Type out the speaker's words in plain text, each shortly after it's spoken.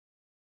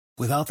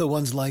Without the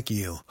ones like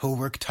you, who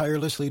work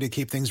tirelessly to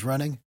keep things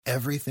running,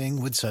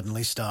 everything would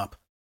suddenly stop.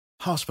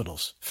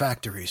 Hospitals,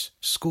 factories,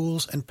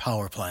 schools, and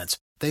power plants,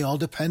 they all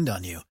depend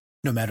on you.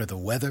 No matter the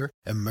weather,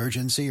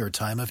 emergency, or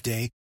time of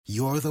day,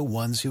 you're the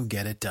ones who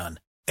get it done.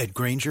 At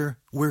Grainger,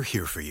 we're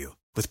here for you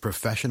with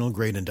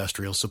professional-grade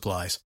industrial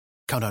supplies.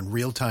 Count on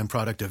real-time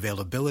product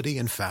availability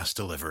and fast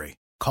delivery.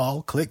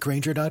 Call, click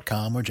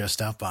Grainger.com, or just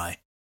stop by.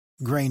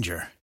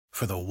 Grainger,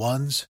 for the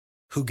ones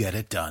who get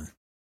it done.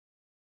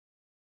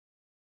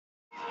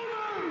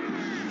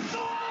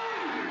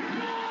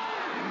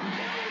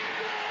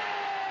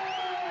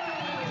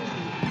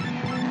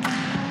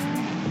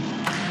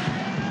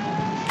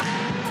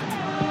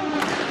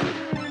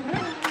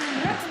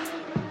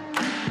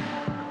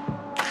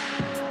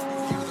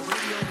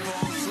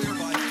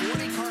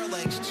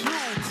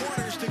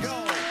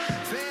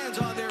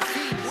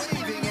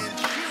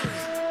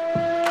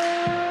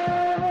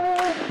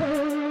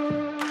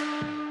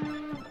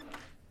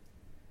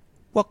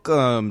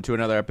 Welcome to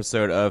another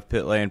episode of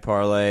Pit Lane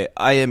Parlay.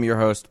 I am your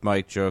host,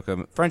 Mike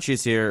Jokum.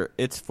 Frenchie's here.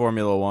 It's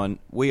Formula One.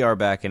 We are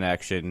back in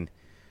action.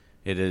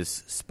 It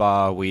is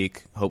Spa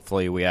week.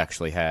 Hopefully we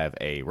actually have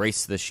a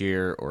race this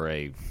year, or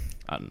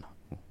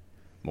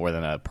more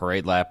than a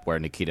parade lap where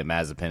Nikita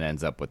Mazepin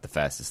ends up with the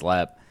fastest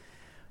lap.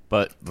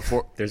 But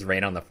before there's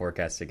rain on the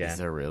forecast again. Is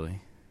there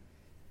really?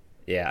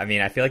 Yeah, I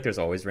mean, I feel like there's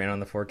always rain on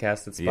the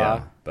forecast at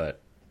Spa,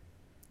 but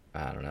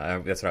I don't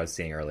know. That's what I was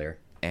seeing earlier.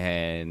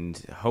 And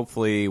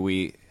hopefully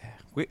we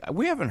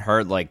haven't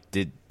heard, like,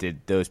 did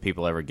those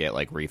people ever get,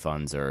 like,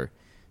 refunds, or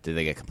did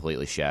they get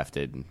completely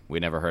shafted?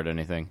 We never heard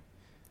anything.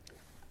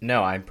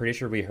 No, I'm pretty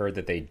sure we heard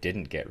that they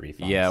didn't get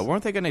refunds. Yeah,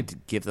 weren't they going to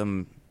give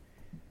them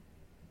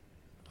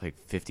like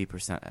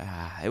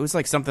 50%? It was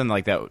like something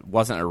like that.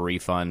 Wasn't a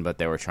refund, but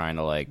they were trying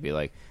to like be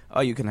like,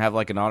 oh, you can have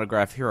like an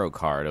autographed hero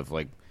card of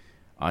like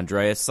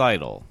Andreas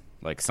Seidel,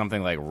 like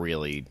something like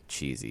really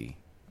cheesy.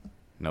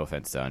 No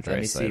offense to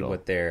Andreas Seidel. Let me see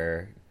what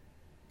they're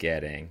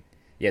getting.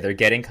 Yeah, they're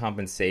getting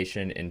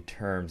compensation in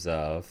terms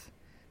of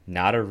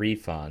not a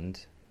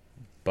refund,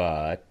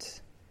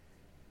 but,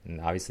 and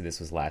obviously this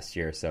was last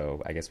year,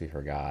 so I guess we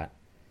forgot.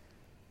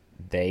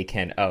 They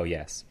can,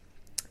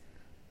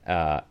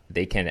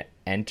 they can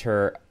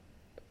enter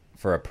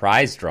for a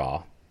prize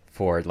draw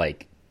for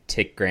like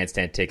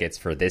grandstand tickets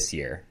for this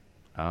year.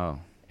 Oh.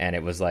 And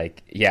it was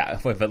like,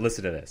 yeah, but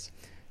listen to this.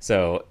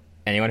 So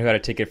anyone who had a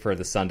ticket for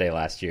the Sunday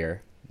last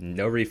year,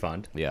 no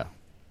refund. Yeah.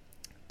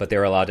 But they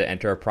were allowed to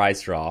enter a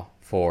prize draw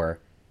for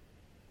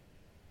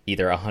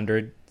either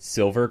 100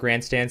 silver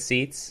grandstand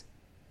seats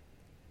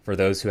for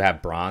those who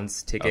have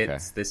bronze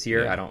tickets this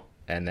year.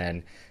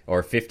 Yeah.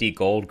 Or 50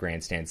 gold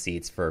grandstand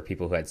seats for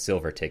people who had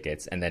silver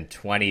tickets, and then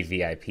 20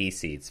 VIP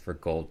seats for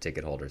gold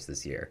ticket holders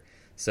this year.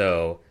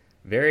 So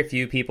very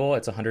few people,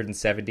 it's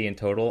 170 in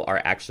total,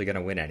 are actually going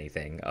to win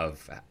anything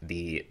of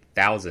the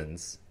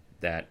thousands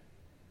that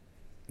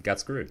got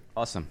screwed.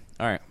 Awesome.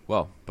 All right.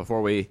 Well,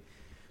 before we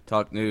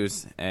talk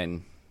news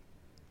and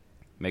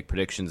make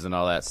predictions and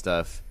all that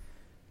stuff,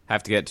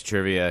 have to get to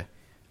trivia.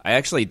 I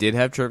actually did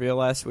have trivia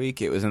last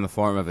week. It was in the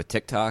form of a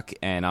TikTok,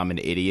 and I'm an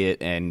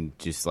idiot and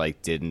just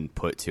like didn't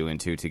put two and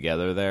two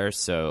together there.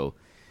 So,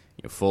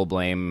 full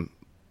blame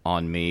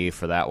on me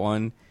for that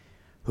one.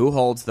 Who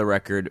holds the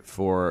record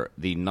for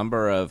the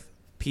number of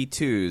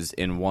P2s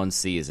in one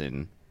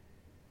season?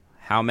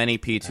 How many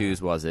P2s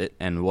was it,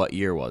 and what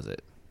year was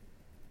it?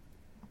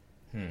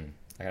 I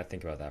gotta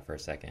think about that for a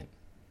second.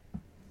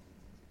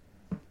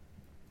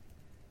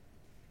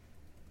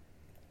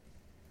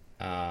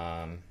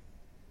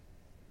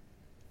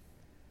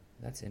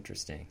 That's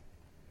interesting.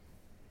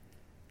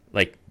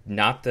 Like,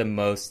 not the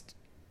most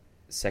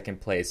second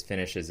place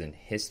finishes in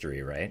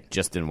history, right?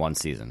 Just in one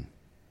season.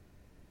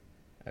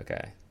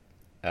 Okay.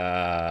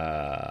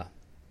 Damn,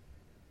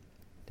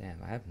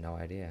 I have no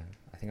idea.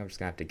 I think I'm just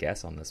gonna have to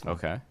guess on this one.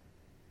 Okay.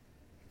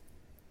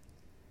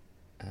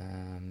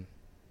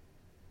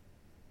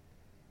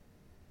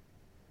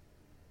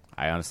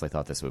 I honestly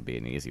thought this would be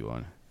an easy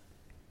one.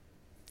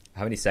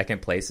 How many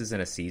second places in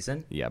a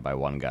season? Yeah, by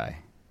one guy.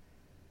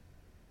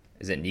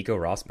 Is it Nico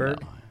Rosberg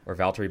or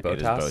Valtteri Bottas?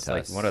 It is Bottas.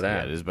 Like one of them.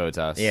 Yeah, it is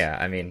Bottas. Yeah,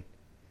 I mean,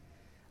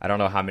 I don't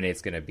know how many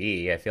it's going to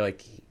be. I feel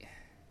like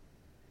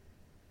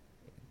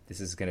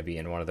this is going to be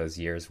in one of those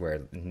years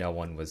where no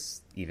one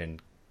was even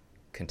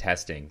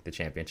contesting the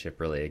championship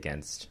really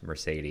against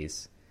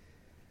Mercedes.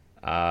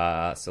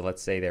 So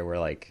let's say there were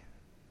like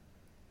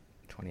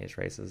 20-ish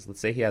races. Let's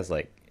say he has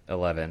like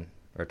 11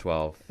 or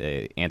 12.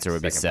 The answer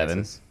would be 7.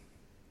 Places.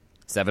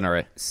 7 or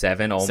 8.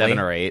 7 only? 7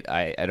 or 8.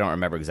 I don't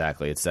remember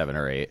exactly. It's 7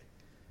 or 8.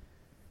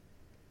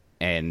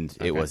 And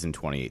it was in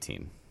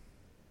 2018.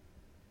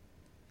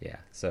 Yeah.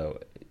 So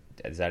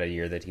is that a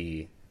year that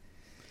he...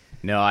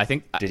 No, I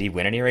think... Did he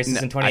win any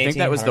races in 2018? I think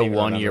that was the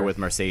one year with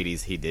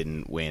Mercedes he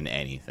didn't win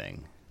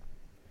anything.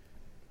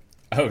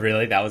 Oh,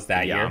 really? That was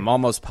that year? Yeah, I'm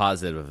almost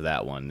positive of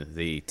that one.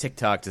 The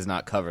TikTok does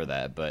not cover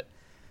that, but...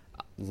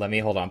 Let me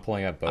hold on. I'm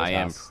pulling up Bottas. I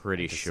am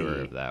pretty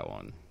sure of that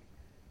one.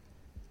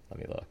 Let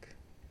me look.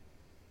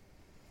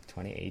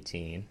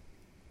 2018.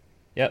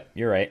 Yep,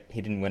 you're right.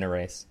 He didn't win a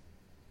race.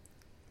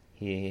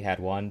 He had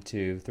 1,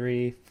 2,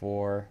 3,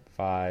 4,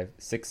 5,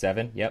 6,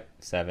 7. Yep,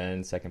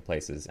 7 second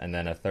places, and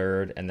then a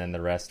third, and then the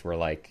rest were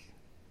like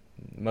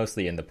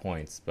mostly in the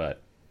points,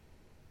 but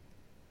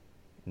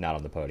not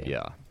on the podium.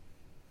 Yeah.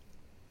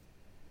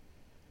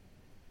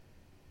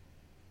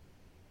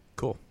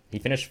 Cool. He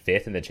finished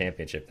 5th in the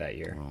championship that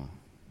year. Oh.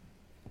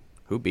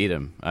 Who beat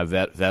him?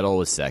 Vettel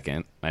was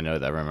second. I know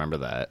that. I remember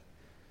that.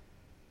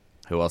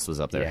 Who else was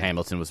up there? Yeah.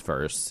 Hamilton was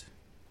first.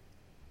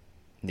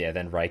 Yeah,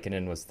 then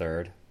Raikkonen was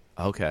 3rd.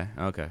 Okay.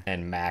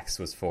 And Max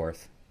was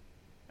 4th.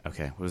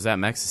 Okay. Was that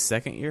Max's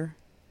second year?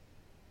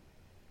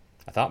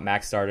 I thought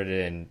Max started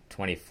in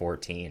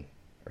 2014 or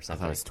I something.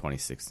 thought it was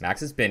 2016. Max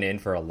has been in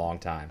for a long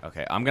time.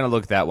 Okay, I'm going to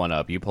look that one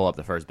up. You pull up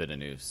the first bit of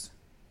news.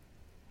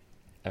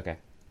 Okay.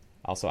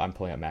 Also, I'm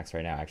pulling up Max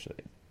right now,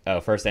 actually. Oh,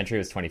 first entry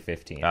was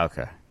 2015.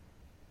 Okay.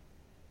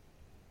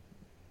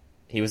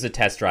 He was a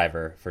test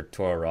driver for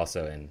Toro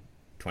Rosso in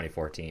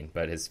 2014,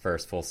 but his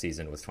first full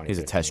season was 2015.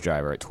 He's a test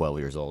driver at 12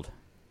 years old.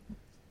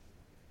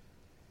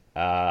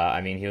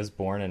 I mean, he was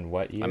born in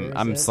what year?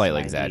 I'm slightly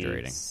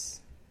exaggerating.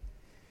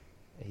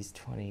 He's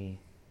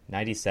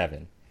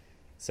 97.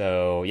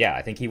 So, yeah,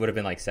 I think he would have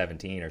been like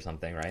 17 or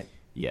something, right?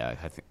 Yeah,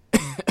 I think.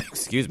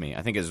 Excuse me.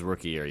 I think his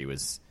rookie year he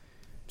was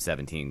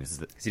 17. Because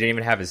he didn't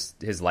even have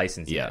his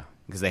license yet. Yeah,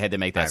 because they had to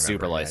make that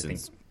super yeah,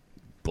 license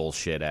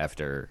bullshit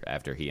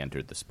after he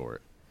entered the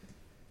sport.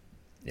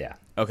 Yeah.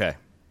 Okay,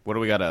 what do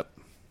we got up?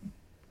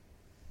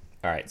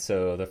 All right,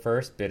 so the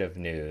first bit of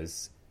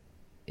news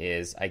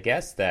is, I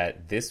guess,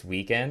 that this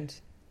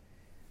weekend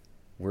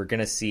we're going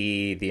to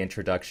see the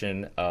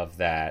introduction of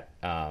that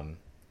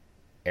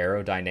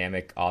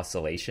aerodynamic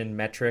oscillation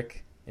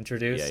metric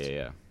introduced.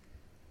 Yeah.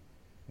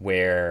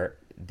 Where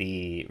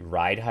the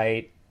ride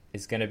height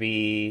is going to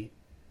be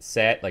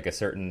set, like a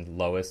certain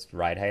lowest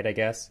ride height, I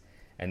guess.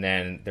 And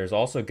then there's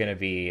also going to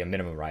be a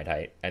minimum ride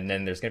height. And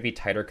then there's going to be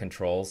tighter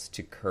controls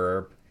to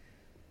curb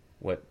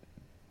what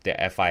the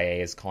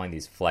FIA is calling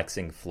these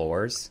flexing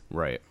floors.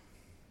 Right.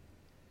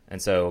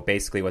 And so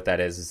basically what that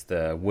is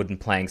the wooden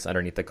planks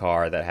underneath the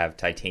car that have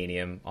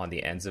titanium on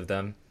the ends of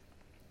them.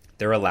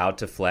 They're allowed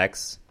to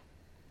flex,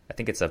 I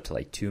think it's up to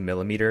like 2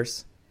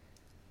 millimeters.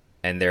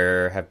 And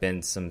there have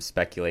been some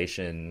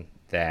speculation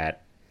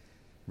that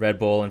Red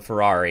Bull and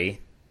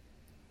Ferrari,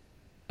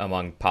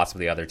 among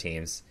possibly other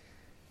teams,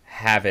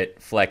 have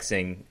it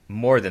flexing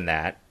more than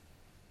that,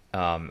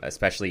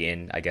 especially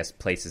in, I guess,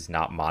 places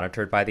not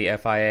monitored by the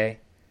FIA,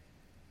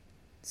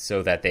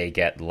 so that they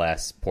get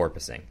less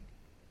porpoising.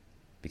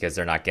 Because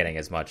they're not getting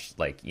as much,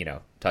 like,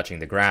 touching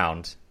the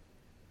ground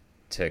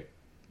to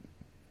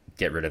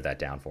get rid of that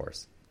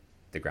downforce,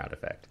 the ground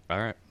effect. All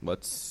right,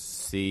 let's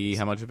see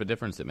how much of a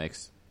difference it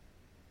makes.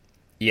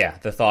 Yeah,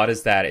 the thought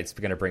is that it's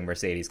going to bring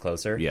Mercedes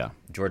closer. Yeah.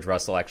 George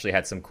Russell actually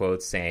had some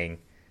quotes saying,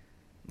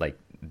 like,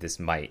 this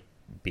might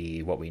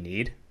be what we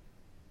need.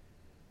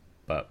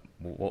 But,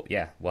 we'll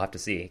have to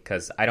see.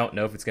 Because I don't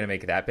know if it's going to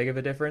make that big of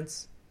a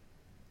difference.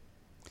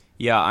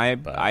 Yeah,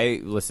 I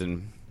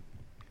listen,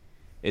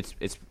 it's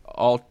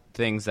all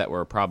things that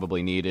were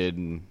probably needed,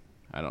 and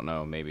I don't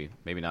know, maybe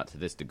not to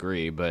this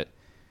degree, but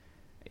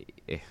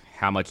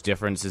how much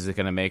difference is it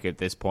going to make at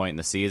this point in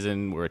the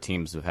season where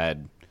teams have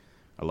had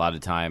a lot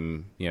of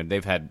time,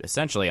 they've had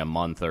essentially a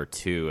month or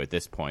two at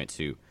this point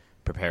to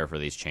prepare for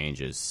these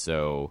changes.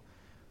 So,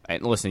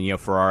 and listen,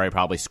 Ferrari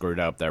probably screwed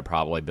up. They're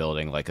probably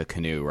building like a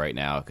canoe right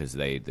now because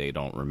they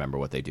don't remember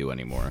what they do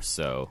anymore.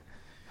 So,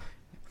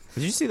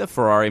 did you see that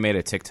Ferrari made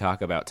a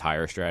TikTok about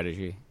tire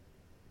strategy?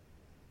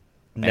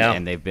 No.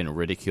 And they've been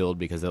ridiculed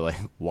because they're like,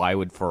 why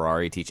would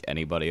Ferrari teach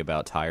anybody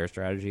about tire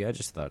strategy? I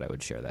just thought I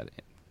would share that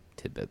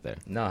tidbit there.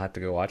 No, I'll have to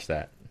go watch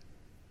that.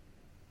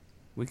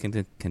 We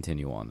can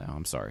continue on now.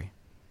 I'm sorry.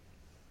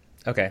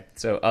 Okay,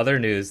 so other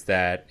news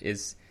that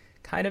is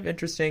kind of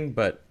interesting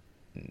but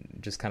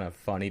just kind of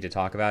funny to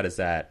talk about is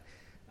that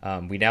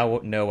we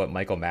now know what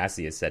Michael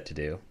Massey is set to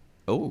do.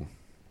 Oh.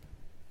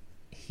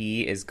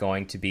 He is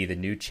going to be the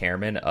new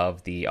chairman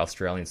of the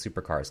Australian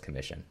Supercars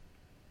Commission.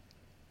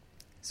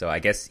 So I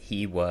guess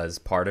he was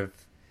part of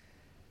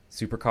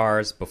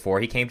Supercars before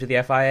he came to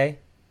the FIA.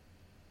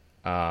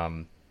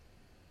 And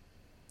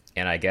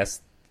I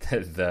guess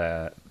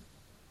the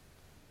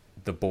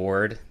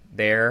board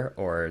there,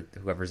 or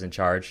whoever's in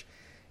charge,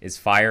 is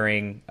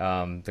firing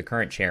the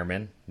current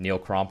chairman, Neil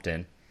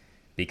Crompton,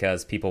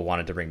 because people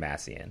wanted to bring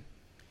Massey in.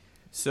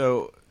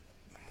 So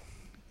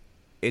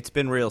it's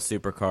been real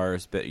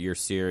supercars, but your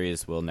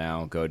series will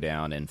now go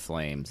down in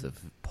flames of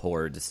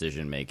poor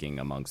decision-making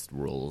amongst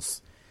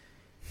rules.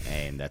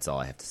 And that's all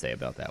I have to say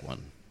about that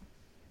one.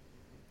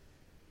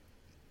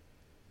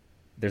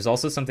 There's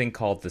also something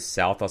called the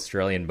South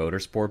Australian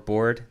Motorsport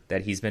Board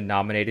that he's been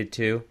nominated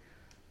to.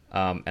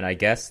 And I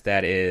guess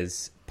that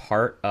is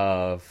part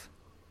of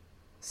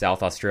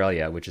South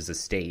Australia, which is a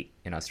state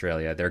in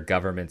Australia, their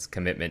government's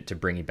commitment to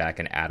bringing back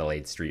an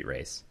Adelaide street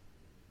race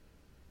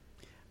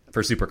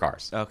for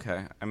supercars.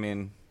 Okay, I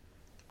mean,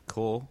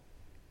 cool.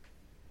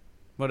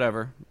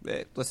 Whatever.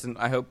 Listen,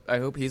 I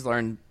hope he's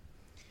learned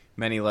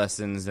many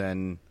lessons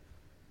and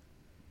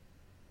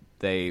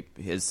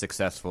is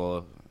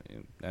successful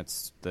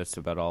That's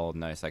about all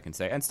nice I can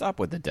say. And stop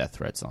with the death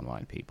threats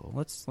online, people.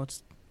 Let's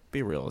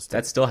be realistic.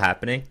 That's still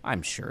happening?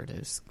 I'm sure it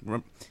is.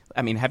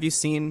 I mean, have you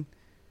seen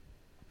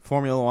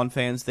Formula One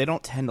fans? They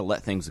don't tend to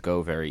let things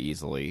go very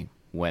easily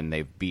when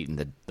they've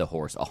beaten the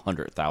horse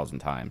 100,000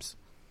 times.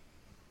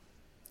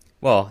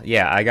 Well,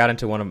 yeah, I got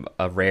into one of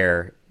a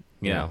rare,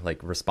 you know,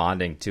 like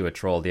responding to a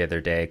troll the other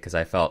day because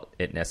I felt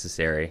it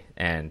necessary,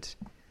 and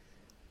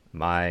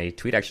my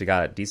tweet actually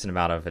got a decent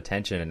amount of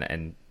attention,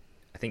 and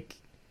I think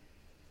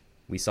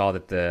we saw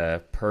that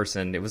the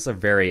person, it was a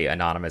very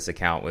anonymous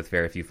account with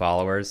very few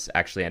followers,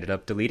 actually ended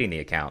up deleting the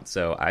account,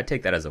 so I'd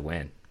take that as a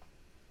win.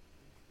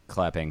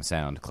 Clapping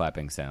sound.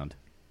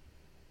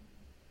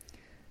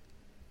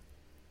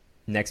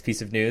 Next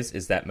piece of news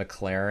is that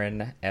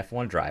McLaren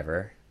F1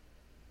 driver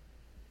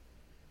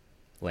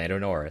Lando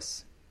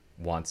Norris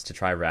wants to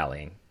try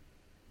rallying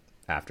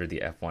after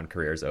the F1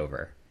 career is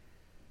over.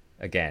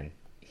 Again,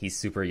 he's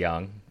super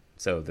young,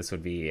 so this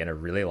would be in a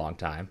really long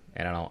time,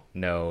 and I don't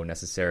know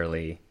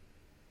necessarily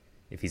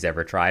if he's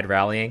ever tried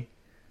rallying,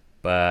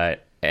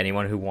 but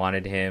anyone who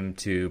wanted him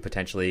to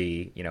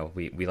potentially, you know,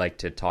 we like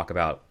to talk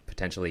about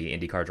potentially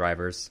IndyCar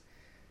drivers,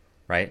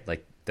 right?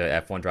 Like the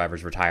F1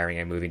 drivers retiring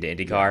and moving to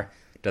IndyCar.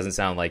 Doesn't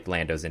sound like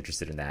Lando's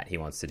interested in that. He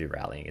wants to do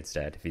rallying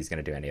instead if he's going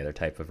to do any other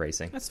type of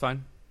racing. That's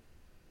fine.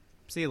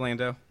 See you,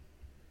 Lando.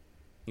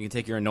 You can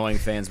take your annoying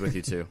fans with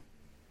you, too.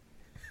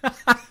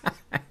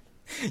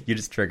 You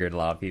just triggered a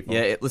lot of people.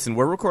 Yeah, listen,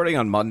 we're recording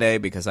on Monday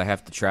because I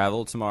have to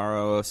travel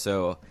tomorrow,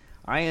 so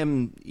I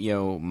am,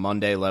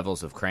 Monday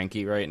levels of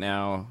cranky right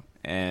now,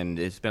 and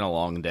it's been a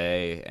long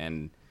day,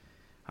 and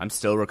I'm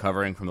still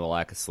recovering from the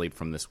lack of sleep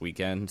from this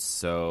weekend,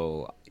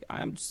 so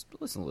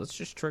let's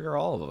just trigger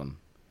all of them.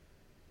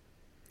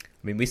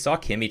 I mean, we saw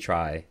Kimi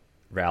try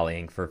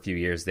rallying for a few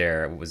years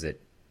there. Was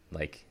it,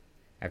 like,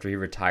 after he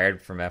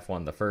retired from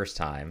F1 the first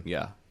time?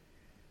 Yeah.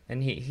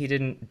 And he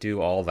didn't do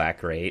all that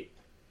great,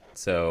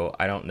 so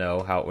I don't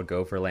know how it would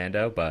go for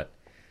Lando, but,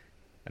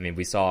 I mean,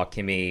 we saw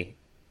Kimi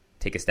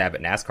take a stab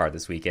at NASCAR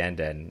this weekend,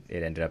 and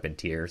it ended up in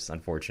tears,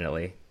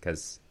 unfortunately,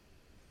 because,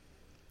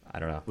 I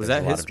don't know. Was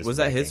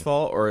that his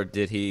fault, or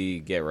did he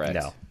get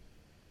wrecked?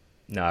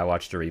 No, I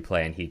watched a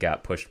replay, and he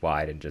got pushed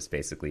wide and just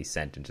basically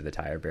sent into the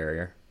tire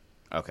barrier.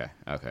 Okay.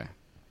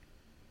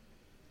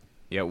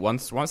 Yeah,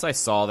 once I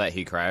saw that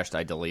he crashed,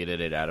 I deleted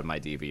it out of my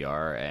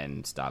DVR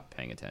and stopped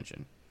paying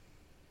attention.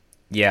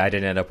 Yeah, I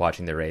didn't end up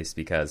watching the race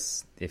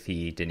because if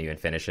he didn't even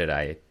finish it,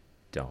 I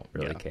don't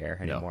really care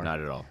anymore. No,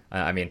 not at all.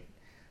 I mean,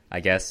 I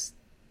guess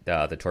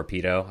the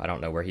torpedo, I don't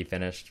know where he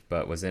finished,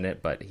 but was in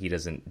it, but he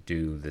doesn't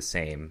do the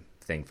same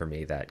thing for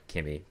me that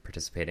Kimi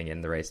participating in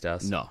the race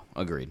does. No,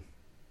 agreed.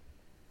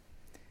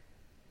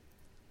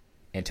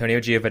 Antonio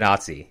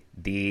Giovinazzi,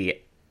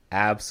 the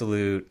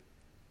absolute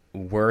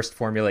worst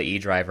Formula E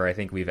driver I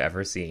think we've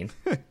ever seen.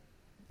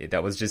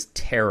 That was just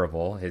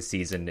terrible, his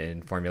season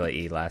in Formula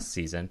E last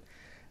season.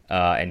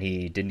 And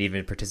he didn't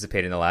even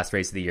participate in the last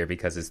race of the year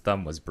because his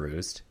thumb was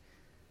bruised,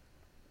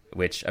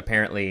 which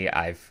apparently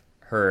I've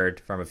heard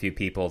from a few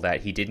people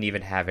that he didn't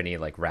even have any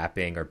like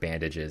wrapping or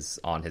bandages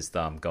on his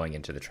thumb going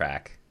into the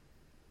track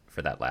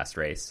for that last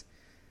race.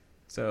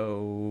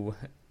 So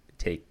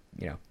take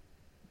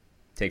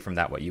from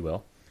that what you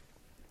will.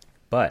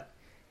 But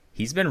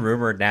he's been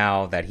rumored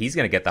now that he's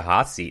going to get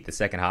the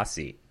second hot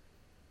seat,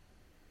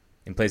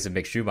 in place of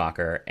Mick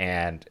Schumacher.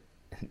 And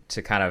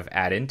to kind of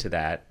add into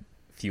that,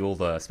 fuel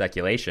the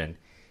speculation,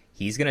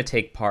 he's going to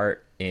take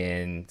part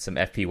in some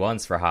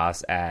FP1s for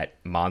Haas at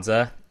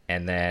Monza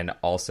and then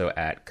also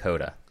at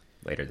Coda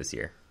later this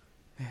year.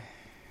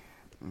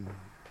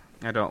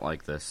 I don't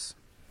like this.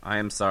 I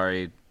am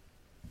sorry,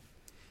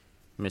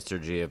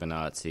 Mr.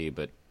 Giovinazzi,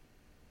 but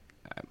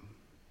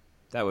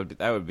that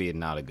would be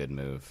not a good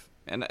move.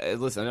 And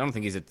listen, I don't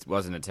think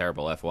wasn't a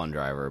terrible F1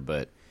 driver,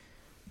 but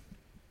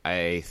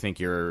I think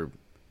you're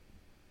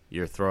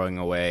throwing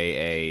away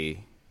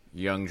a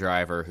young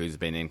driver who's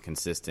been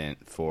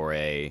inconsistent for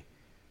a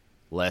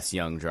less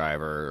young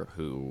driver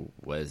who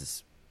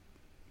was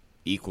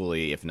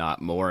equally, if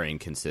not more,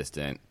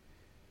 inconsistent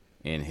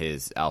in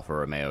his Alfa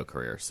Romeo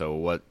career.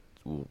 So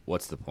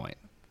what's the point?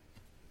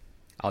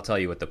 I'll tell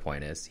you what the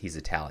point is. He's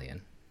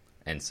Italian,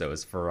 and so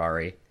is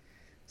Ferrari.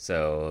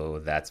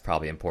 So that's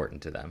probably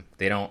important to them.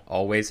 They don't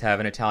always have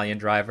an Italian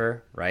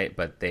driver, right?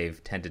 But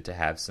they've tended to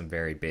have some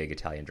very big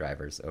Italian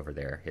drivers over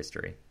their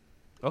history.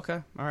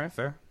 Okay. All right.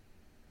 Fair.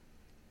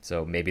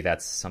 So maybe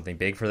that's something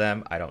big for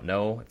them. I don't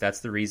know if that's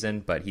the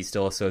reason, but he's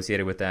still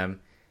associated with them.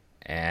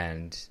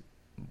 And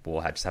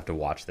we'll just have to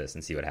watch this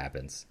and see what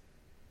happens.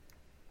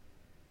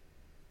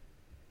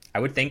 I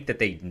would think that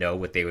they know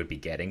what they would be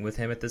getting with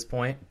him at this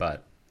point,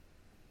 but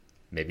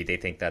maybe they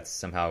think that's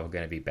somehow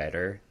going to be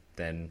better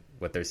than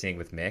what they're seeing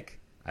with Mick.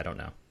 I don't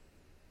know.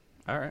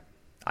 All right.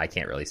 I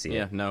can't really see it.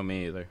 Yeah, no,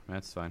 me either.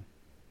 That's fine.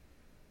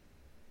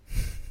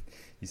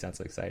 You sound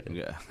so excited.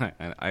 Yeah,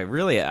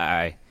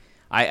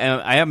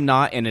 I am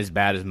not in as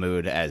bad a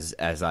mood as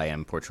I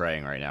am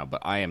portraying right now,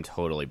 but I am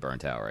totally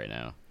burnt out right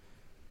now.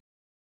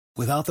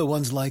 Without the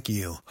ones like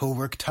you, who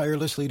work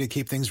tirelessly to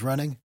keep things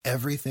running,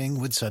 everything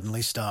would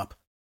suddenly stop.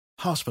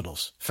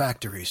 Hospitals,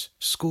 factories,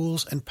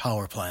 schools, and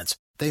power plants,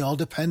 they all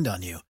depend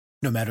on you.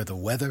 No matter the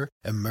weather,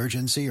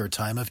 emergency, or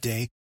time of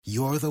day,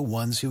 you're the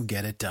ones who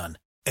get it done.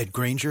 At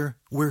Grainger,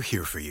 we're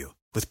here for you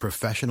with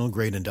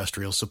professional-grade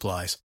industrial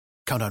supplies.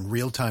 Count on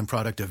real-time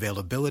product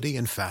availability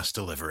and fast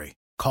delivery.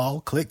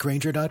 Call, click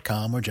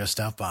Grainger.com, or just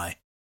stop by.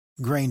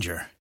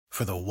 Grainger,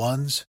 for the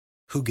ones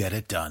who get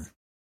it done.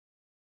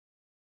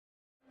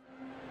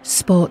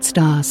 Sports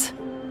stars.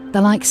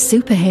 They're like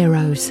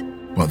superheroes.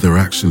 But they're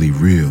actually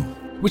real.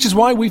 Which is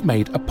why we've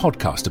made a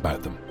podcast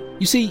about them.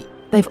 You see,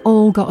 They've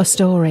all got a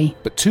story.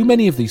 but too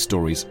many of these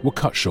stories were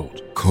cut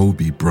short.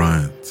 Kobe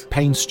Bryant,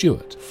 Payne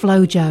Stewart,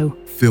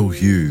 Flojo, Phil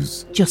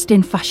Hughes.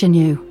 Justin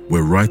Fashanu,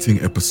 We're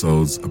writing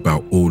episodes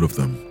about all of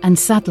them. and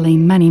sadly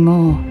many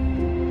more.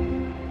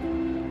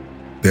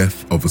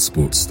 Death of a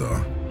Sports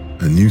Star,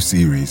 a new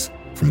series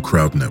from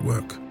Crowd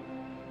Network.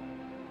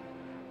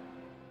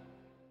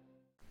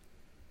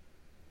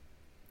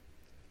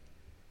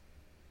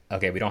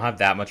 Okay, we don't have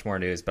that much more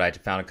news, but I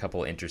found a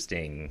couple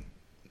interesting,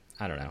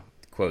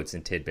 quotes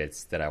and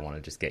tidbits that I want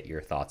to just get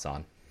your thoughts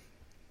on.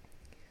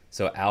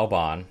 So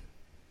Albon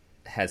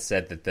has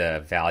said that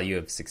the value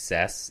of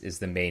success is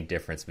the main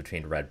difference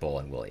between Red Bull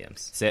and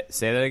Williams. Say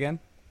that again?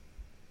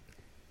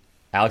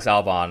 Alex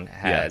Albon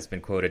has been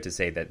quoted to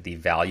say that the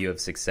value of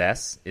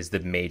success is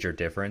the major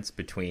difference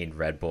between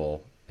Red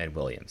Bull and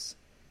Williams.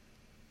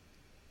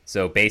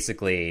 So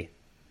basically,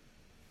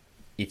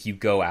 if you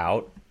go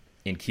out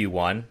in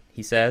Q1,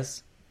 he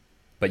says,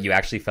 but you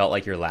actually felt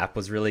like your lap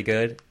was really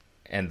good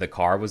and the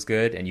car was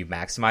good and you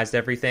maximized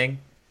everything,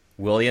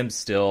 Williams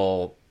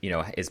still,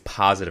 is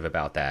positive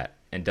about that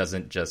and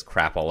doesn't just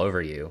crap all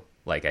over you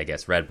like I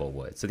guess Red Bull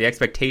would. So the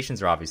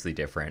expectations are obviously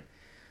different,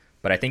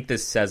 but I think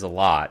this says a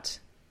lot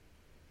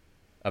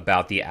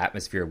about the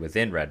atmosphere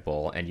within Red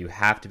Bull, and you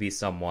have to be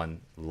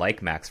someone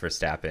like Max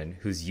Verstappen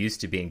who's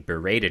used to being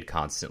berated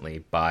constantly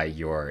by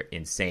your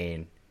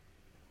insane,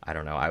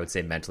 I would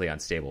say mentally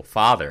unstable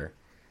father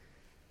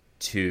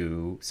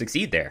to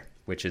succeed there,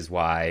 which is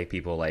why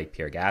people like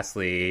Pierre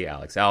Gasly,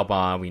 Alex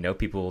Albon, we know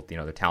people,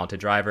 the talented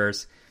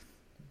drivers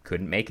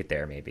couldn't make it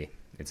there maybe.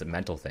 It's a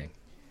mental thing.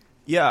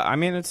 Yeah, I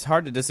mean, it's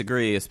hard to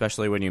disagree,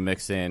 especially when you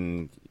mix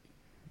in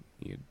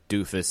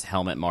doofus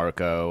Helmut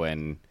Marko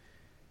and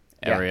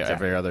every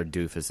other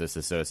doofus that's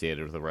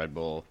associated with the Red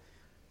Bull.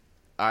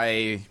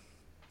 I,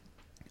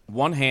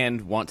 one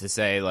hand, want to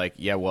say, like,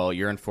 yeah, well,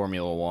 you're in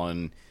Formula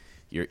One.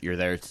 You're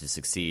there to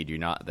succeed. You're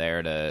not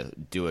there to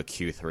do a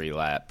Q3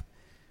 lap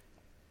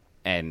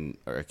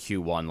or a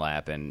Q1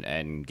 lap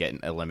and get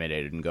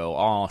eliminated and go,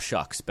 oh,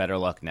 shucks, better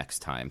luck next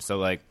time. So,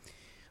 like,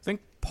 I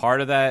think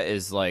part of that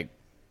is, like,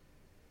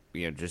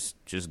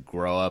 just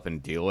grow up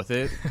and deal with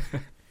it.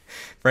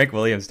 Frank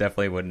Williams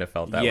definitely wouldn't have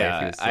felt that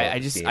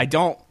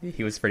way.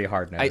 He was pretty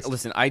hard-nosed.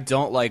 Listen, I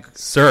don't like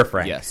Sir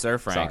Frank. Yeah, Sir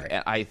Frank. Sorry.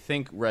 And I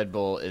think Red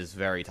Bull is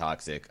very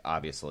toxic,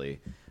 obviously,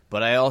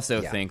 but I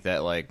also think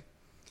that, like,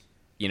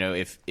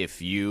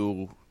 if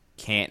you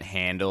can't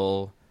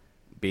handle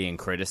being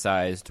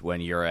criticized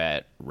when you're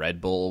at Red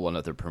Bull, one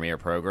of the premier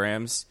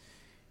programs,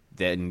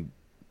 then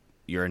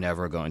you're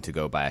never going to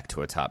go back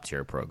to a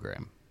top-tier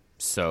program.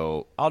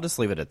 So I'll just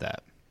leave it at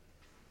that.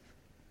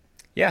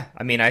 Yeah,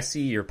 I mean, I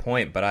see your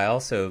point, but I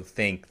also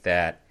think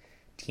that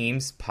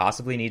teams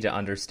possibly need to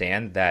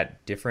understand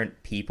that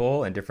different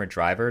people and different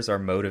drivers are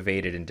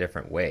motivated in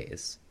different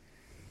ways.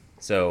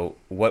 So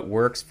what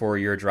works for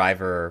your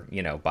driver,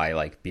 by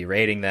like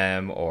berating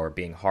them or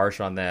being harsh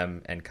on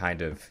them and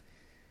kind of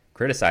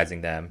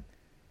criticizing them,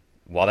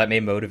 while that may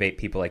motivate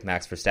people like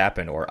Max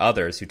Verstappen or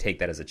others who take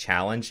that as a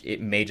challenge, it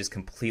may just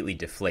completely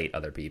deflate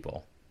other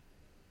people.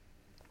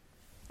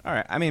 All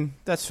right, I mean,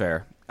 that's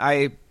fair.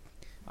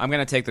 I'm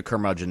going to take the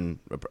curmudgeon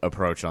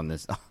approach on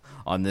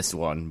this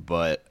one,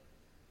 but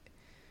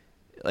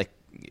like,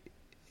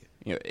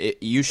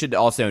 you should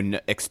also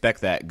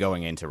expect that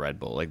going into Red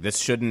Bull. Like, this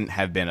shouldn't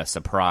have been a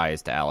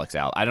surprise to Alex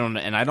Albon. I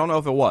don't know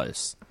if it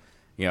was.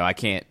 I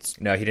can't.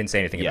 No, he didn't say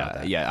anything about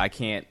that. Yeah, I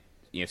can't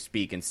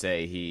speak and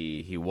say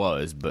he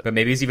was, but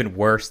maybe it's even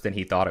worse than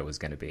he thought it was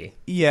going to be.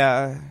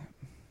 Yeah,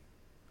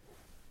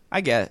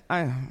 I don't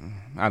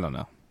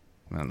know.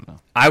 I don't know.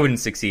 I wouldn't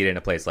succeed in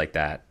a place like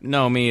that.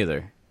 No, me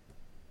either.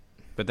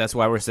 But that's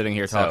why we're sitting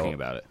here talking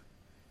about it.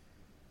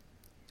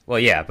 Well,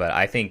 yeah, but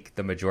I think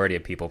the majority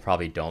of people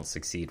probably don't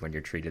succeed when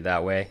you're treated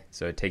that way.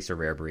 So it takes a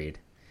rare breed.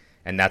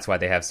 And that's why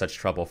they have such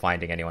trouble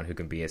finding anyone who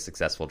can be a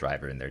successful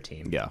driver in their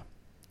team. Yeah.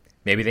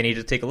 Maybe they need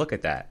to take a look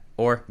at that.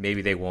 Or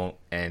maybe they won't,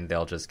 and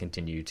they'll just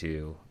continue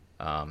to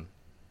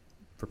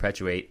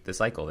perpetuate the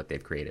cycle that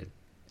they've created.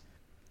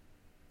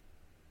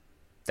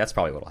 That's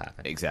probably what will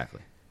happen.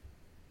 Exactly.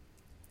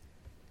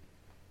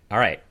 All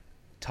right.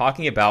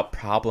 Talking about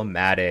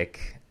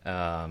problematic,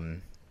 I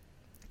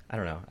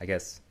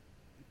guess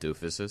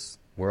doofuses,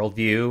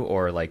 worldview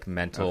or like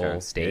mental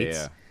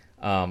states.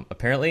 Yeah.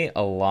 Apparently,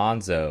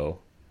 Alonso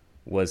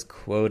was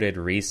quoted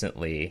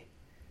recently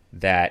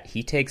that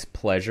he takes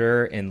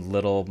pleasure in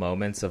little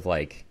moments of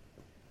like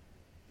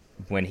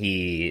when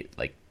he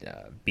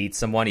beats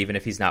someone, even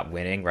if he's not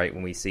winning. Right,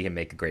 when we see him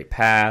make a great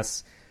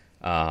pass,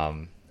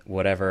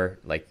 whatever,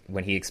 like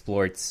when he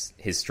exploits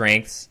his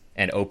strengths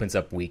and opens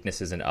up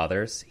weaknesses in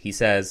others, he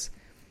says,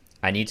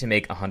 I need to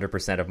make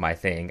 100% of my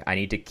thing. I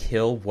need to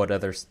kill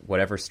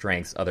whatever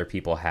strengths other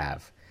people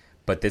have.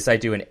 But this I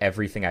do in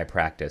everything I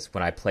practice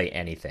when I play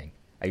anything.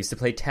 I used to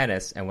play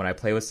tennis, and when I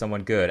play with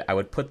someone good, I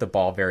would put the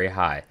ball very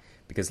high.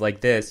 Because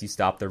like this, you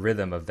stop the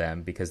rhythm of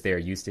them because they are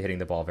used to hitting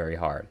the ball very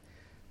hard.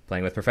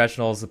 Playing with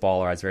professionals, the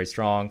ball is very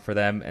strong for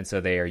them, and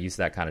so they are used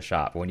to that kind of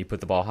shot. But when you put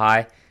the ball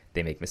high,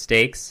 they make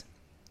mistakes.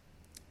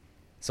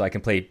 So I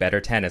can play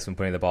better tennis when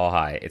putting the ball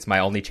high. It's my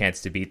only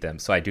chance to beat them,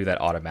 so I do that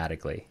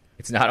automatically.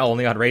 It's not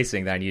only on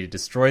racing that I need to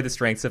destroy the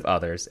strengths of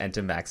others and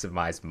to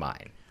maximize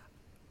mine.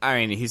 I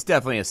mean, he's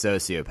definitely a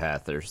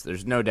sociopath.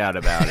 There's no doubt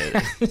about it.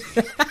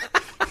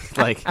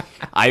 Like,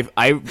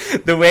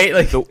 the way,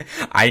 like,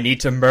 I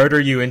need to murder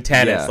you in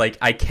tennis. Yeah. Like,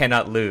 I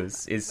cannot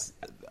lose is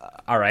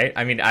all right.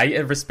 I mean, I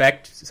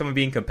respect someone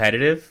being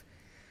competitive,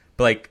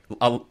 but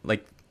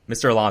like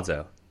Mr.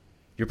 Alonso,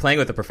 you're playing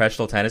with a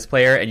professional tennis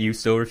player and you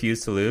still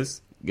refuse to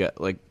lose. Yeah,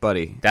 like,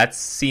 buddy, that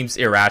seems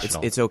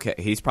irrational. It's okay.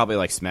 He's probably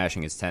like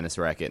smashing his tennis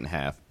racket in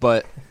half,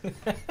 but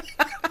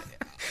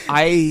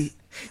I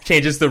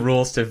changes the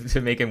rules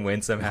to make him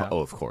win somehow. Oh,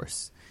 of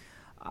course.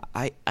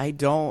 I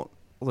don't.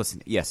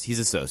 Listen, yes, he's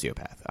a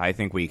sociopath. I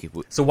think we could...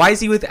 So why is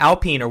he with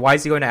Alpine, or why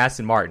is he going to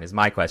Aston Martin, is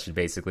my question,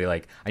 basically.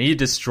 Like, I need to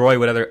destroy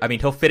what other... I mean,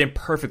 he'll fit in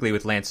perfectly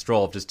with Lance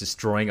Stroll, just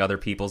destroying other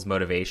people's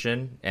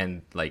motivation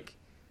and, like,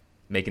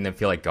 making them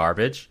feel like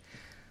garbage.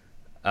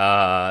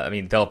 I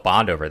mean, they'll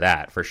bond over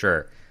that, for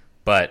sure.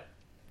 But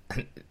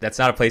that's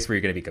not a place where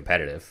you're going to be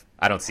competitive.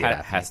 I don't see it happening.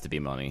 It has to be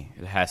money.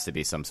 It has to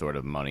be some sort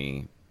of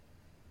money,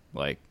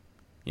 like,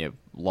 you know,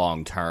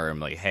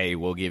 long-term. Like, hey,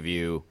 we'll give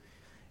you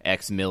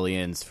X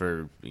millions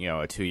for, you know,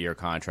 a 2-year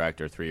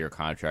contract or 3-year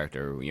contract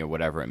or, you know,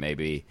 whatever it may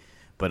be.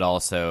 But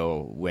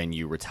also when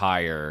you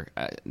retire,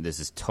 this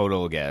is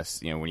total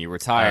guess, you know, when you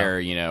retire,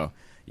 you know,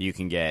 you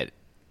can get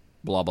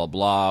blah, blah,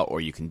 blah,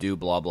 or you can do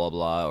blah, blah,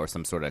 blah, or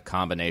some sort of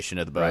combination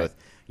of the both. Right.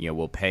 You know,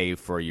 we'll pay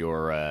for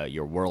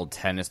your world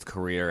tennis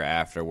career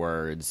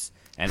afterwards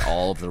and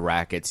all of the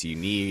rackets you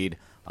need.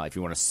 If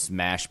you want to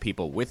smash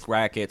people with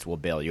rackets, we'll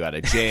bail you out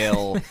of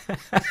jail.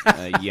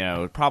 You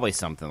know, probably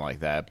something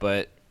like that.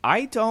 But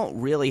I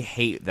don't really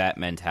hate that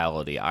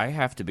mentality. I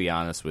have to be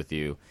honest with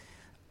you.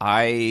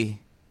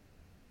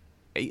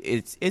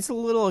 It's a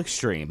little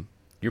extreme.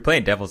 You're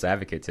playing devil's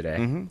advocate today.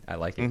 Mm-hmm. I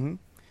like it. Mm-hmm.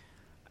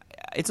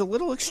 It's a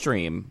little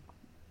extreme,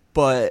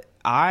 but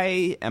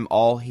I am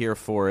all here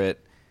for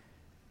it.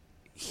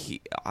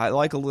 I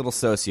like a little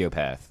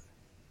sociopath.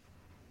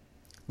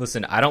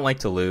 Listen, I don't like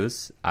to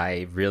lose.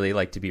 I really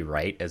like to be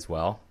right as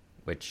well,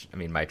 which, I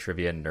mean, my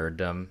trivia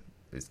nerddom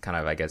is kind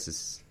of, I guess,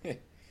 is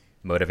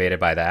motivated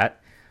by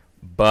that.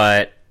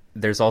 But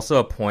there's also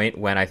a point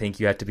when I think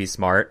you have to be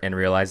smart and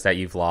realize that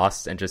you've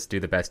lost and just do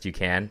the best you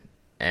can.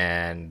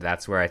 And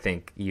that's where I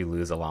think you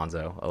lose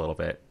Alonso a little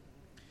bit.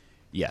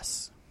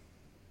 Yes.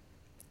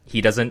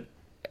 He doesn't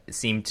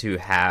seem to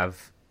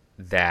have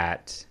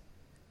that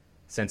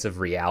sense of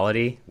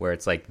reality where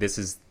it's like, this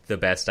is the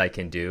best I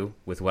can do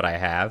with what I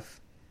have.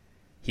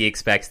 He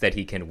expects that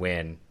he can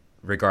win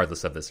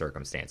regardless of the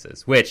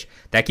circumstances, which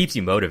that keeps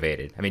you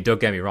motivated. I mean, don't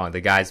get me wrong. The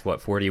guy's,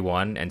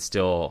 41 and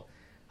still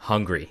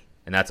hungry,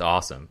 and that's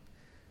awesome.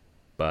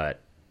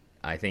 But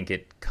I think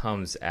it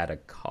comes at a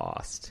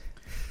cost.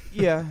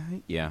 Yeah,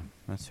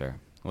 that's fair.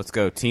 Let's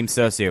go Team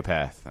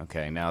Sociopath.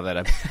 Okay, now that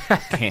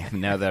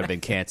I've been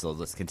canceled,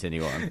 let's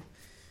continue on.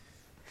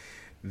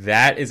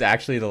 That is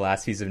actually the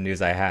last piece of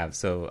news I have.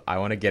 So I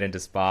want to get into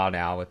Spa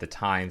now with the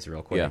times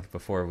real quick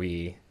before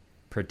we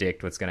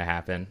predict what's going to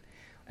happen.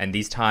 And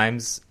these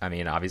times, I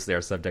mean, obviously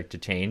are subject to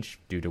change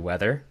due to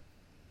weather.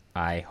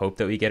 I hope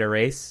that we get a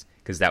race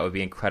because that would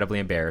be incredibly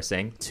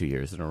embarrassing. 2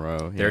 years in a row.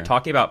 Yeah. They're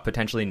talking about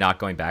potentially not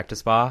going back to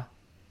Spa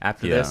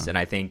after this. And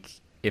I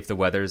think if the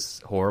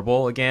weather's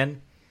horrible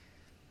again,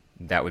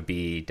 that would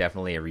be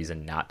definitely a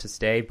reason not to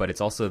stay. But it's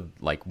also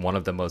like one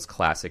of the most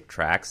classic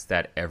tracks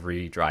that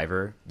every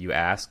driver you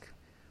ask,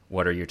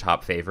 what are your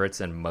top favorites?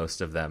 And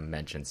most of them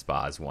mention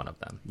Spa as one of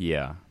them.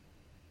 Yeah,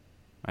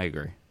 I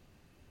agree.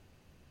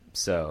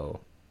 So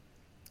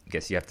I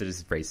guess you have to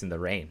just race in the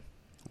rain.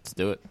 Let's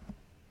do it.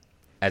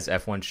 As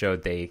F1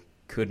 showed they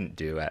couldn't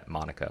do at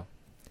Monaco.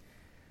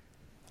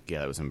 Yeah,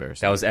 that was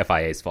embarrassing. That was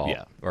FIA's fault,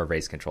 or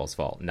race control's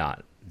fault,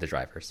 not the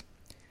drivers.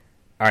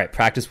 All right,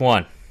 practice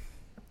 1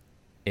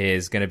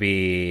 is going to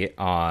be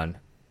on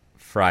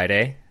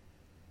Friday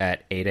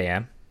at 8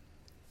 a.m.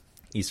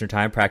 Eastern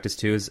Time. Practice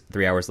 2 is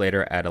 3 hours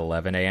later at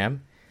 11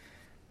 a.m.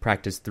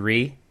 Practice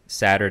 3,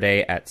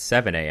 Saturday at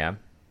 7 a.m.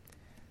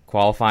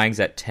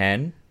 Qualifying's at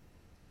 10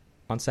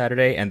 on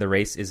Saturday, and the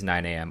race is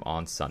 9 a.m.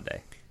 on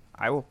Sunday.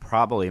 I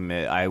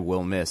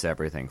will miss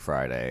everything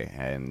Friday,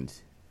 and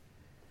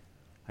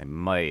I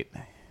might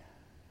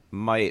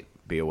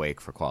be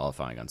awake for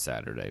qualifying on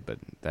Saturday, but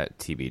that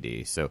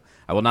TBD. So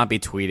I will not be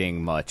tweeting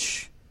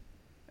much,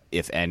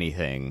 if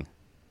anything,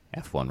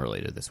 F1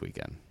 related this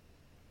weekend.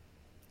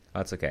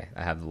 That's okay.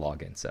 I have the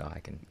login, so I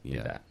can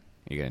do that.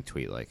 You're going to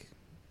tweet like...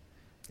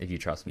 If you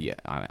trust me. Yeah,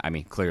 I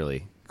mean,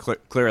 clearly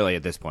clearly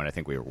at this point, I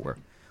think we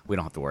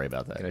don't have to worry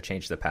about that. I'm going to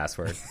change the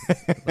password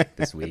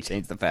this week.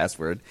 Change the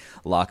password,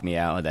 lock me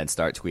out, and then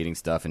start tweeting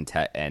stuff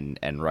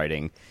and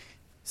writing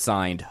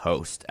signed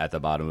host at the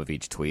bottom of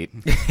each tweet.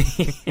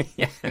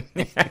 Yeah.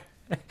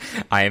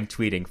 I am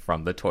tweeting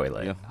from the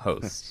toilet.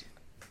 Host.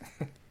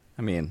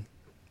 I mean,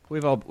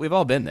 we've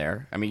all been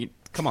there. I mean,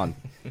 come on.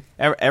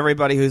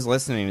 Everybody who's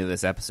listening to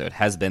this episode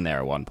has been there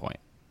at one point.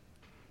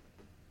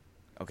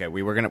 Okay,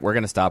 we're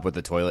gonna stop with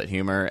the toilet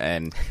humor,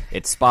 and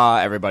it's Spa.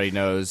 Everybody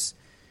knows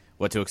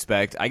what to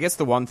expect. I guess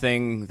the one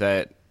thing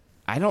that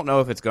I don't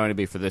know if it's going to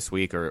be for this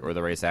week or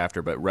the race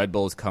after, but Red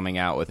Bull's coming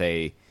out with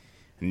a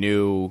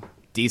new,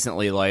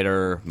 decently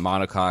lighter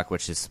monocoque,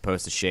 which is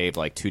supposed to shave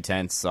like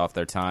 0.2 off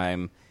their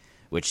time,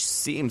 which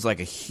seems like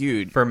a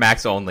huge For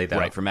Max only, though.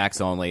 Right, for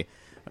Max only.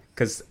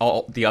 Because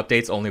all the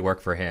updates only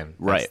work for him.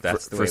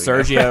 That's for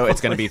Sergio,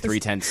 it's going to be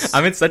 0.3.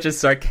 I'm in such a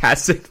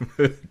sarcastic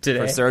mood today.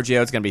 For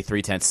Sergio, it's going to be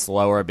 0.3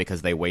 slower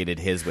because they weighted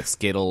his with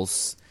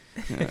Skittles.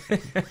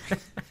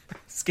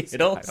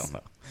 Skittles? I don't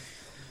know.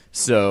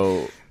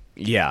 So,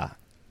 yeah.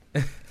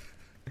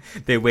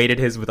 They weighted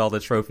his with all the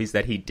trophies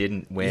that he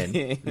didn't win.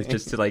 It's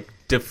just to like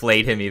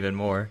deflate him even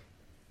more.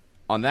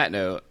 On that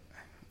note,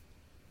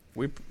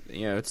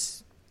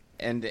 it's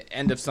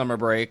end of summer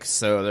break,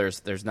 so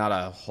there's not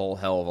a whole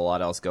hell of a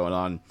lot else going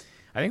on.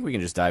 I think we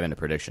can just dive into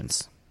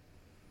predictions.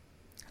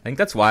 I think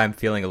that's why I'm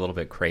feeling a little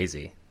bit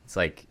crazy. It's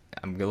like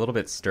I'm a little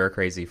bit stir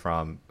crazy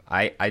from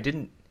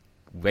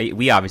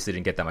we obviously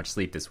didn't get that much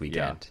sleep this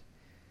weekend. Yeah.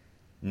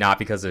 Not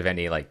because of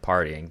any like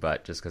partying,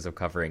 but just because of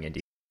covering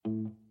Indy.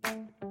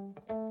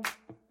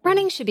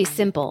 Running should be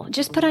simple.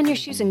 Just put on your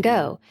shoes and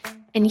go.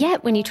 And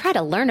yet, when you try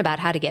to learn about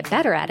how to get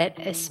better at it,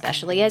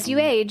 especially as you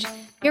age,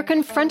 you're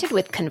confronted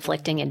with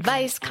conflicting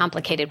advice,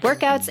 complicated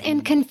workouts,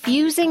 and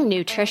confusing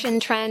nutrition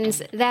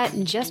trends that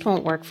just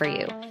won't work for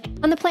you.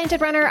 On The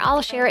Planted Runner,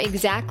 I'll share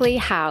exactly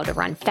how to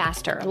run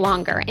faster,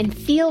 longer, and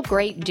feel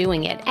great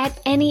doing it at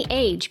any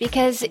age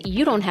because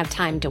you don't have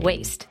time to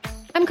waste.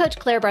 I'm Coach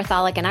Claire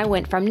Bartholic, and I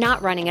went from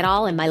not running at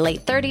all in my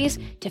late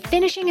 30s to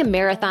finishing a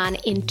marathon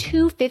in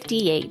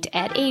 2:58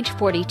 at age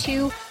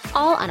 42,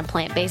 all on a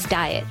plant-based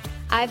diet.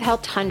 I've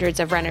helped hundreds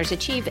of runners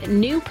achieve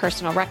new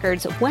personal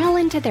records well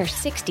into their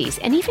 60s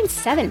and even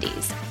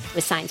 70s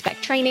with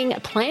science-backed training,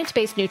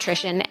 plant-based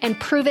nutrition, and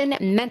proven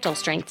mental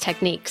strength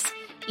techniques.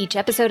 Each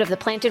episode of The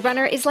Planted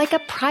Runner is like a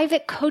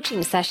private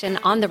coaching session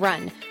on the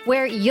run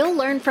where you'll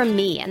learn from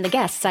me and the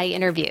guests I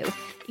interview.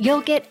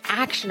 You'll get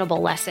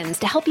actionable lessons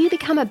to help you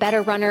become a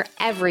better runner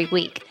every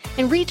week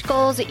and reach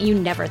goals that you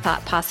never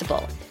thought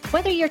possible.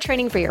 Whether you're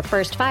training for your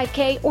first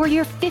 5K or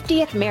your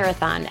 50th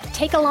marathon,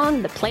 take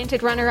along The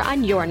Planted Runner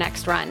on your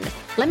next run.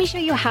 Let me show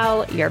you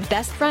how your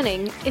best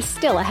running is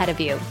still ahead of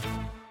you.